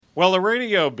Well, the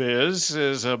radio biz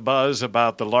is a buzz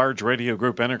about the large radio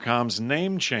group Entercom's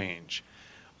name change.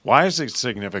 Why is it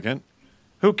significant?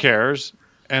 Who cares?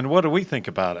 And what do we think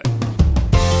about it?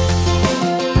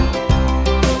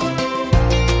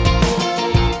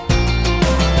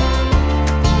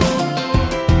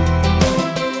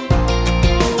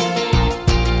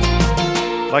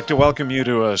 I'd like to welcome you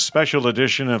to a special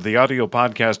edition of the audio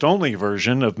podcast only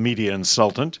version of Media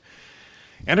Insultant.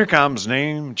 Entercom's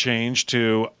name change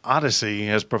to Odyssey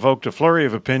has provoked a flurry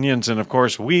of opinions, and of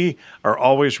course, we are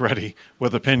always ready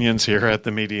with opinions here at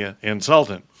the Media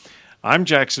Insultant. I'm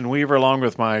Jackson Weaver, along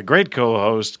with my great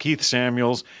co-host, Keith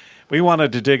Samuels. We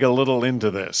wanted to dig a little into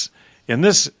this in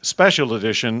this special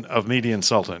edition of Media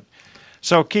Insultant.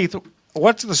 So, Keith,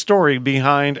 what's the story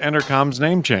behind Entercom's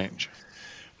name change?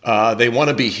 They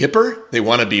want to be hipper, they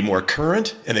want to be more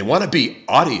current, and they want to be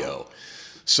audio.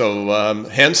 So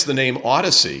hence the name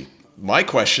Odyssey. My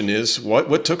question is,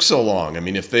 what took so long? I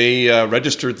mean, if they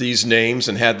registered these names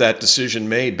and had that decision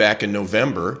made back in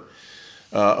November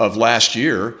of last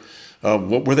year,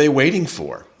 what were they waiting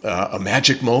for? A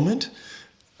magic moment?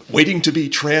 Waiting to be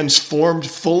transformed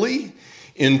fully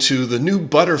into the new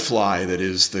butterfly that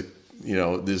is the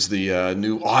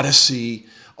new Odyssey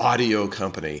audio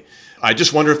company. I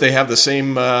just wonder if they have the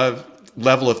same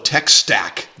level of tech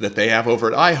stack that they have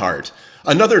over at iHeart.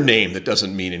 Another name that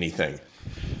doesn't mean anything.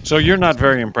 So you're not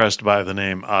very impressed by the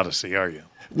name Odyssey, are you?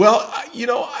 Well, I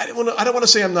don't want to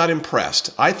say I'm not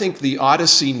impressed. I think the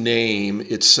Odyssey name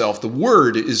itself, the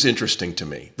word is interesting to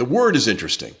me. The word is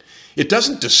interesting. It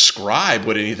doesn't describe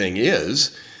what anything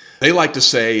is. They like to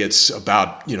say it's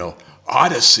about,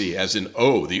 Odyssey as in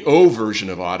O, the O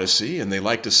version of Odyssey. And they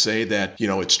like to say that,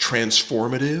 it's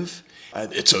transformative.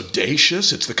 It's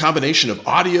audacious. It's the combination of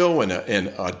audio and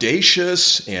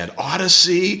audacious and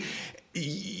Odyssey.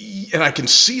 And I can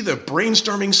see the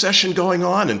brainstorming session going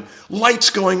on and lights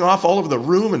going off all over the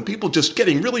room and people just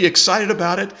getting really excited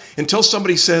about it until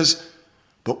somebody says,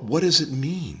 but what does it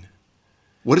mean?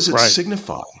 What does it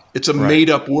signify? It's a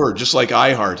made-up word, just like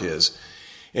iHeart is.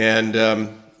 And,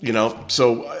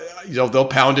 they'll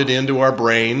pound it into our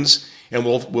brains and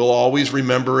we'll always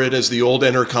remember it as the old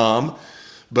Entercom.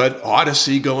 But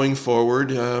Odyssey going forward,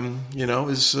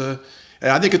 is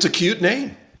I think it's a cute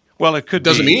name. Well, it could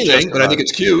doesn't mean anything, but I think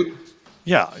it's cute.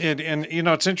 Yeah, and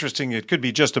it's interesting. It could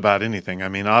be just about anything. I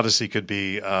mean, Odyssey could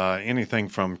be anything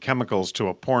from chemicals to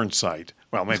a porn site.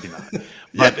 Well, maybe not,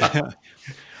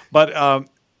 but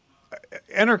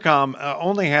Entercom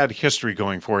only had history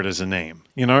going for it as a name.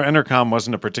 Entercom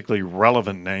wasn't a particularly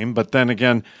relevant name, but then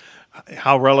again,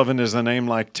 how relevant is a name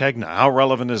like Tegna? How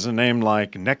relevant is a name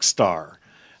like Nexstar?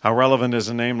 How relevant is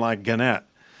a name like Gannett?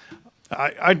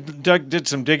 I did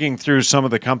some digging through some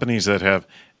of the companies that have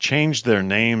changed their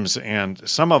names, and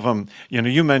some of them,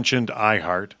 you mentioned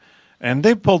iHeart, and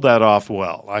they pulled that off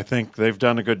well. I think they've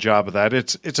done a good job of that.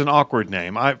 It's an awkward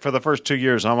name. For the first 2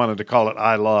 years, I wanted to call it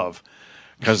iLove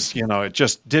because, it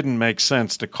just didn't make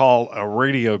sense to call a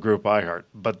radio group iHeart,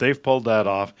 but they've pulled that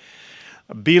off.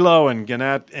 Belo and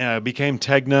Gannett became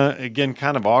Tegna. Again,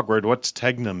 kind of awkward. What's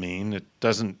Tegna mean?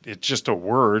 It's just a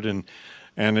word and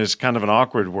is kind of an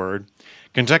awkward word.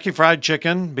 Kentucky Fried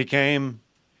Chicken became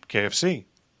KFC.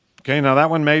 Okay, now that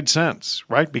one made sense,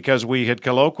 right? Because we had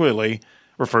colloquially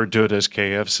referred to it as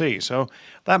KFC. So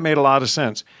that made a lot of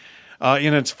sense.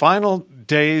 In its final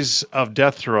days of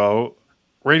death row,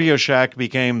 Radio Shack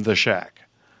became The Shack.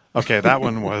 Okay, that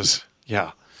one was,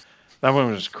 that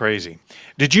one was crazy.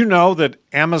 Did you know that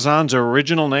Amazon's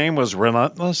original name was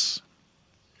Relentless?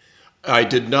 I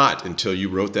did not until you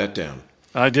wrote that down.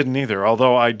 I didn't either,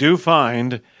 although I do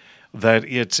find that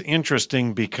it's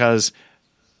interesting because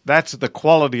that's the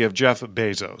quality of Jeff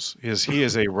Bezos, he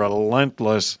is a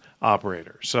relentless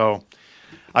operator. So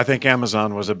I think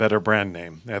Amazon was a better brand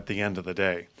name at the end of the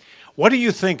day. What do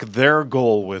you think their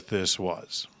goal with this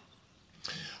was?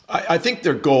 I think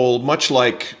their goal, much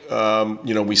like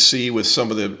we see with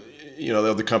some of the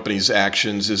other companies'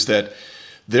 actions, is that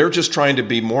they're just trying to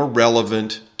be more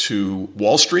relevant to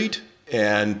Wall Street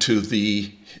and to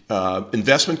the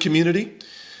investment community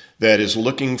that is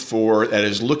looking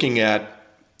at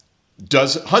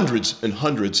hundreds and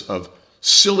hundreds of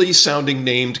silly sounding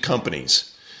named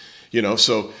companies. They want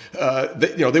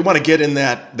to get in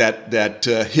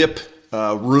that hip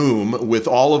room with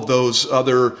all of those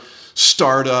other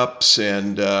startups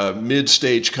and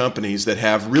mid-stage companies that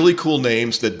have really cool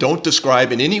names that don't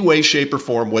describe in any way, shape, or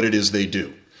form what it is they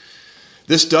do.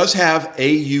 This does have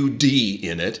AUD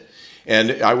in it,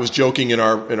 and I was joking in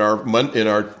our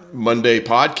Monday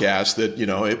podcast that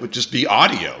it would just be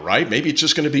audio, right? Maybe it's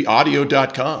just going to be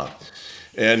audio.com,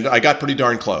 and I got pretty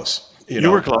darn close.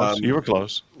 You were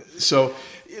close. So,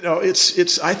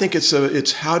 I think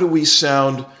it's how do we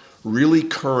sound really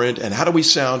current, and how do we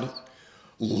sound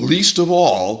least of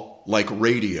all like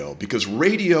radio? Because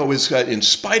radio is, in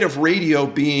spite of radio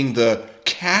being the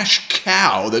cash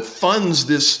cow that funds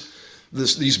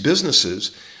these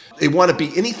businesses, they want to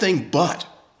be anything but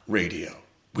radio.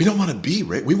 We don't want to be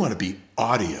radio. We want to be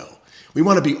audio. We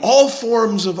want to be all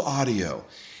forms of audio.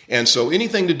 And so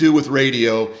anything to do with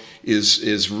radio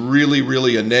is really,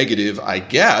 really a negative, I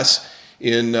guess,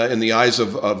 in the eyes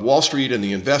of Wall Street and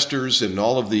the investors and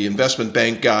all of the investment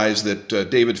bank guys that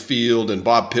David Field and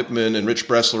Bob Pittman and Rich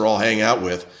Bressler all hang out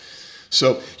with.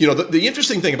 So, the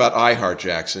interesting thing about iHeart,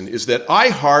 Jackson, is that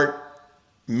iHeart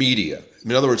media,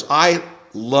 in other words, I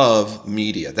love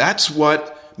media. That's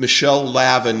what Michelle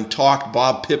Lavin talked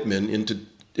Bob Pittman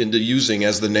into using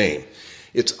as the name.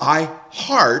 It's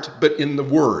iHeart, but in the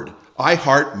word,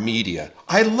 iHeart Media.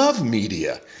 I love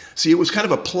media. See, it was kind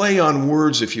of a play on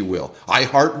words, if you will.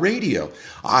 iHeart Radio,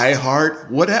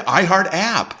 iHeart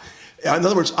app. In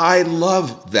other words, I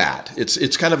love that.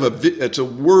 It's kind of it's a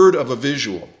word of a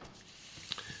visual.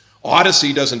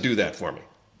 Odyssey doesn't do that for me.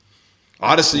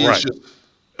 Odyssey is just,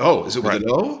 is it with an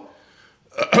O?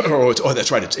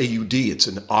 That's right. It's AUD. It's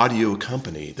an audio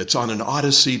company that's on an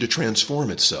odyssey to transform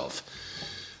itself.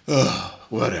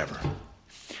 Whatever.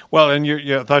 Well, and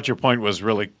I thought your point was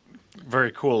really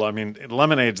very cool. I mean,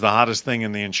 lemonade's the hottest thing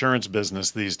in the insurance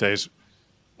business these days.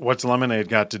 What's lemonade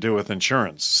got to do with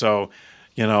insurance? So,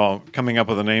 coming up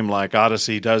with a name like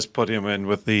Odyssey does put him in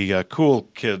with the cool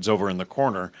kids over in the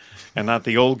corner and not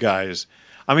the old guys.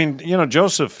 I mean,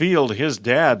 Joseph Field, his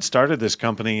dad started this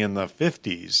company in the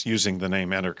 50s using the name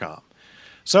Entercom.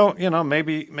 So,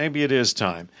 maybe it is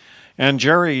time. And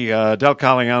Jerry Del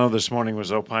Caliano this morning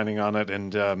was opining on it,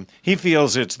 and he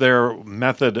feels it's their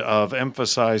method of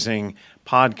emphasizing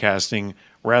podcasting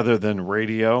rather than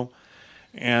radio.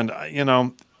 And,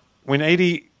 when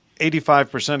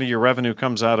 85% of your revenue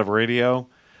comes out of radio,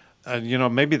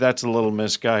 maybe that's a little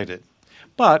misguided.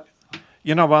 But,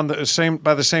 by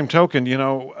the same token,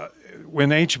 when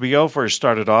HBO first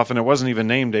started off, and it wasn't even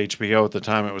named HBO at the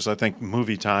time, it was, I think,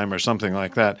 Movie Time or something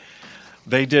like that,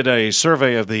 they did a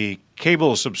survey of the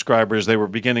cable subscribers they were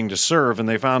beginning to serve, and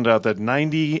they found out that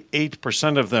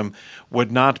 98% of them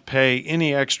would not pay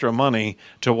any extra money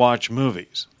to watch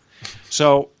movies.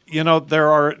 So, there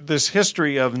are this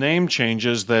history of name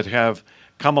changes that have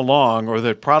come along, or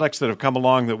that products that have come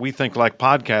along that we think, like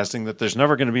podcasting, that there's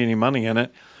never going to be any money in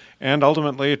it. And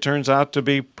ultimately, it turns out to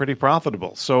be pretty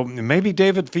profitable. So maybe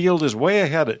David Field is way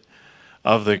ahead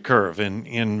of the curve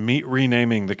in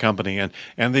renaming the company.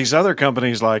 And these other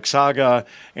companies like Saga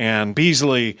and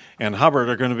Beasley and Hubbard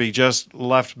are going to be just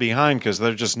left behind because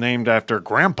they're just named after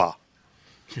Grandpa.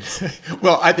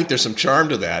 Well, I think there's some charm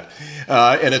to that.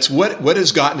 And it's what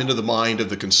has gotten into the mind of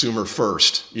the consumer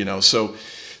first. So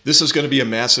this is going to be a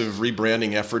massive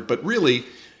rebranding effort. But really,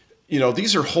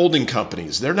 these are holding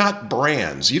companies. They're not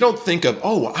brands. You don't think of,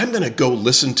 I'm going to go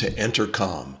listen to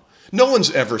Entercom. No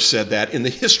one's ever said that in the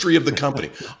history of the company.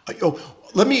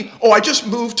 I just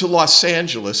moved to Los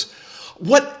Angeles.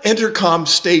 What Entercom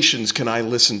stations can I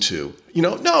listen to?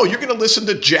 No, you're going to listen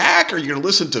to Jack, or you're going to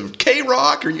listen to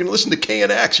K-Rock, or you're going to listen to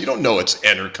KNX. You don't know it's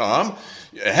Entercom.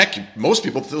 Heck, most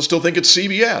people still think it's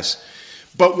CBS.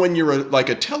 But when you're like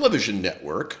a television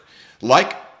network,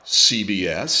 like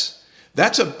CBS,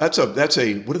 that's a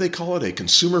what do they call it? A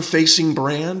consumer-facing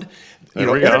brand.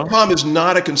 Entercom is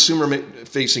not a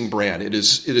consumer-facing brand. It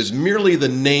is merely the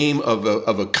name of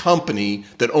a company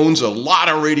that owns a lot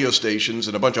of radio stations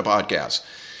and a bunch of podcasts.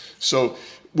 So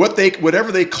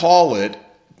whatever they call it,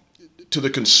 to the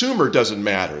consumer doesn't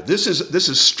matter. This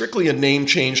is strictly a name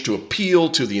change to appeal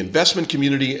to the investment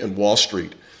community and Wall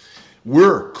Street.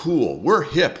 We're cool. We're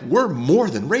hip. We're more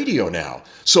than radio now.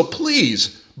 So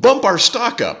please bump our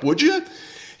stock up, would you?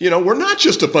 We're not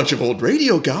just a bunch of old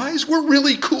radio guys. We're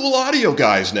really cool audio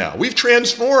guys now. We've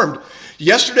transformed.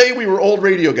 Yesterday, we were old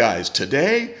radio guys.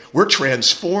 Today, we're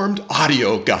transformed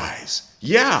audio guys.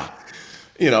 Yeah.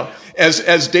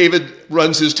 As David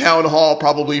runs his town hall,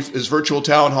 probably his virtual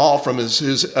town hall from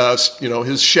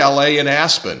his chalet in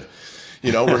Aspen,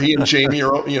 where he and Jamie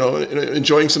are,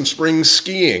 enjoying some spring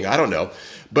skiing. I don't know.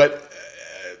 But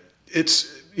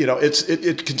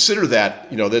consider that,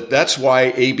 that's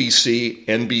why ABC,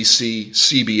 NBC,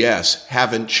 CBS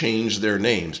haven't changed their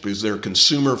names, because they're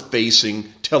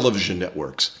consumer-facing television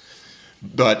networks.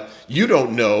 But you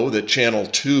don't know that Channel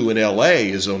 2 in LA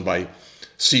is owned by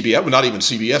CBS, well, not even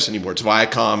CBS anymore. It's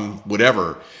Viacom,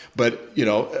 whatever. But,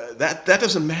 that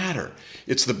doesn't matter.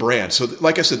 It's the brand. So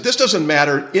like I said, this doesn't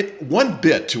matter one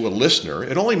bit to a listener.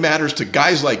 It only matters to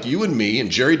guys like you and me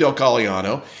and Jerry Del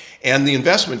Caliano and the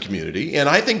investment community. And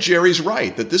I think Jerry's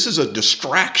right that this is a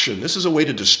distraction. This is a way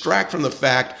to distract from the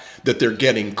fact that they're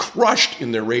getting crushed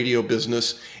in their radio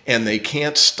business and they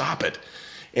can't stop it.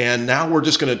 And now we're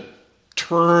just going to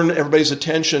turn everybody's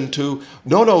attention to,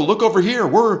 no, look over here.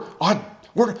 We're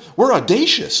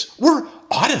audacious. We're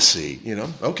Odyssey,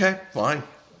 Okay, fine.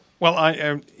 Well,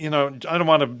 I don't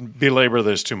want to belabor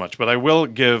this too much, but I will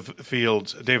give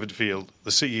David Field,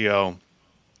 the CEO,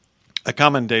 a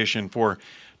commendation for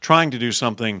trying to do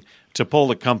something to pull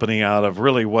the company out of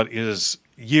really what is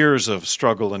years of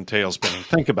struggle and tail spinning.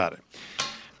 Think about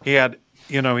it.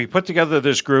 He put together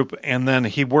this group, and then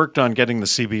he worked on getting the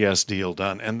CBS deal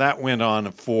done, and that went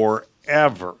on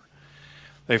forever.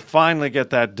 They finally get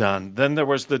that done. Then there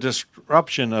was the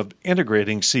disruption of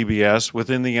integrating CBS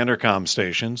within the intercom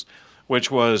stations,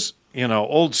 which was,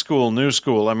 old school, new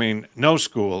school. I mean, no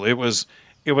school. It was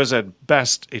at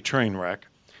best a train wreck.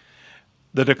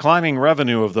 The declining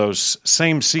revenue of those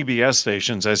same CBS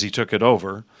stations as he took it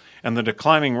over, and the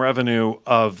declining revenue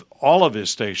of all of his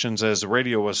stations as the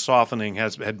radio was softening,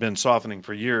 had been softening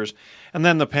for years, and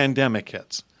then the pandemic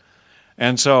hits.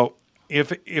 And so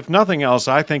if nothing else,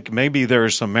 I think maybe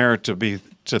there's some merit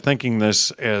to thinking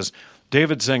this as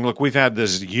David saying, look, we've had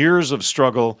this years of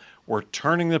struggle. We're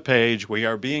turning the page. We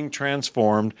are being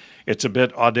transformed. It's a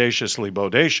bit audaciously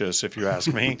bodacious, if you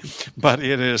ask me, but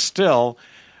it is still,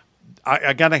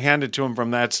 I got to hand it to him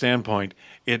from that standpoint.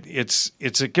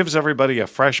 It gives everybody a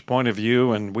fresh point of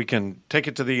view, and we can take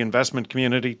it to the investment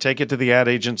community, take it to the ad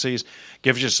agencies,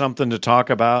 gives you something to talk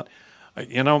about.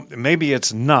 Maybe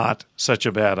it's not such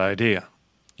a bad idea.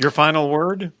 Your final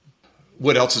word?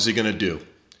 What else is he going to do?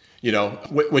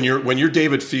 When you're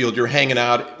David Field, you're hanging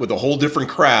out with a whole different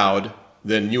crowd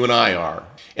than you and I are,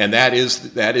 and that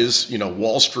is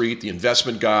Wall Street, the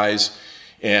investment guys,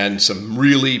 and some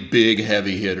really big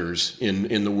heavy hitters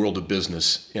in the world of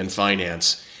business and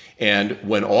finance. And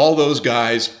when all those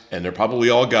guys, and they're probably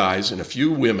all guys, and a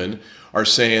few women are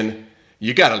saying,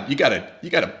 you gotta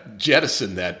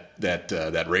jettison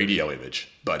that radio image,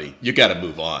 buddy. You got to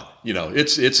move on.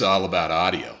 It's all about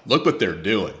audio. Look what they're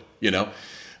doing.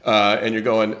 And you're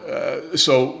going,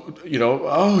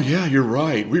 oh yeah, you're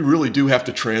right. We really do have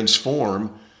to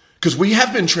transform because we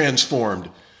have been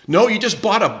transformed. No, you just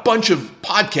bought a bunch of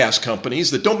podcast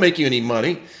companies that don't make you any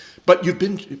money, but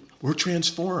we're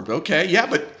transformed. Okay, yeah,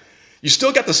 but you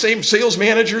still got the same sales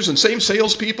managers and same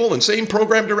salespeople and same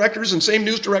program directors and same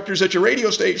news directors at your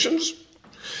radio stations.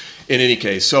 In any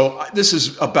case, so this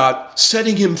is about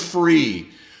setting him free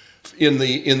in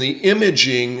the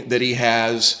imaging that he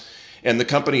has and the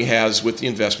company has with the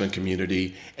investment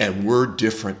community, and we're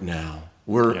different now.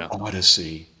 We're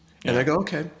Odyssey. And I go,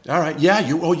 okay, all right, yeah,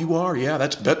 you are, yeah,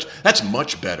 that's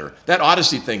much better. That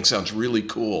Odyssey thing sounds really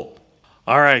cool.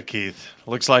 All right, Keith.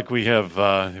 Looks like we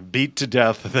have beat to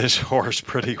death this horse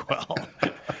pretty well.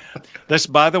 This,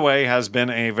 by the way, has been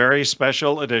a very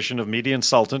special edition of Media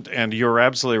Insultant, and you're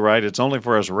absolutely right. It's only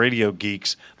for us radio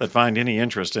geeks that find any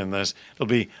interest in this. It'll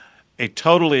be a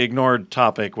totally ignored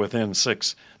topic within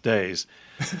 6 days.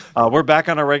 We're back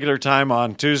on our regular time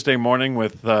on Tuesday morning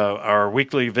with our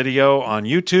weekly video on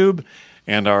YouTube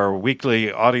and our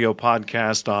weekly audio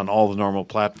podcast on all the normal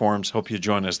platforms. Hope you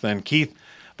join us then. Keith,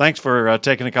 thanks for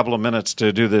taking a couple of minutes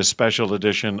to do this special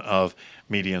edition of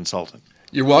Media Insultant.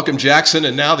 You're welcome, Jackson.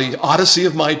 And now the odyssey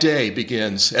of my day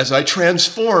begins as I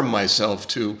transform myself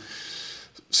to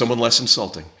someone less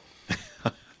insulting.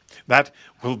 That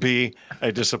will be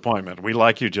a disappointment. We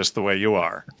like you just the way you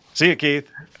are. See you, Keith.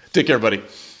 Take care, buddy.